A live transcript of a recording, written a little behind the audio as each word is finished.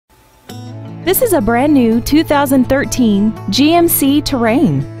This is a brand new 2013 GMC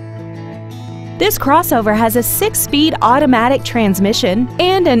Terrain. This crossover has a 6-speed automatic transmission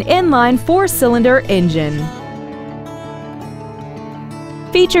and an inline 4-cylinder engine.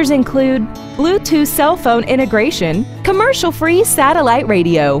 Features include Bluetooth cell phone integration, commercial-free satellite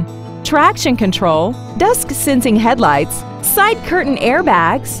radio, traction control, dusk-sensing headlights, side curtain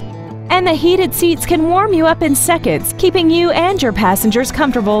airbags, and the heated seats can warm you up in seconds, keeping you and your passengers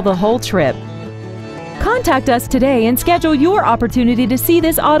comfortable the whole trip. Contact us today and schedule your opportunity to see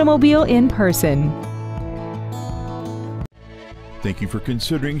this automobile in person. Thank you for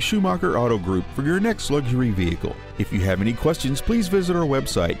considering Schumacher Auto Group for your next luxury vehicle. If you have any questions, please visit our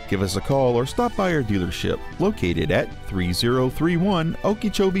website, give us a call, or stop by our dealership located at 3031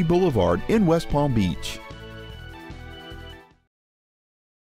 Okeechobee Boulevard in West Palm Beach.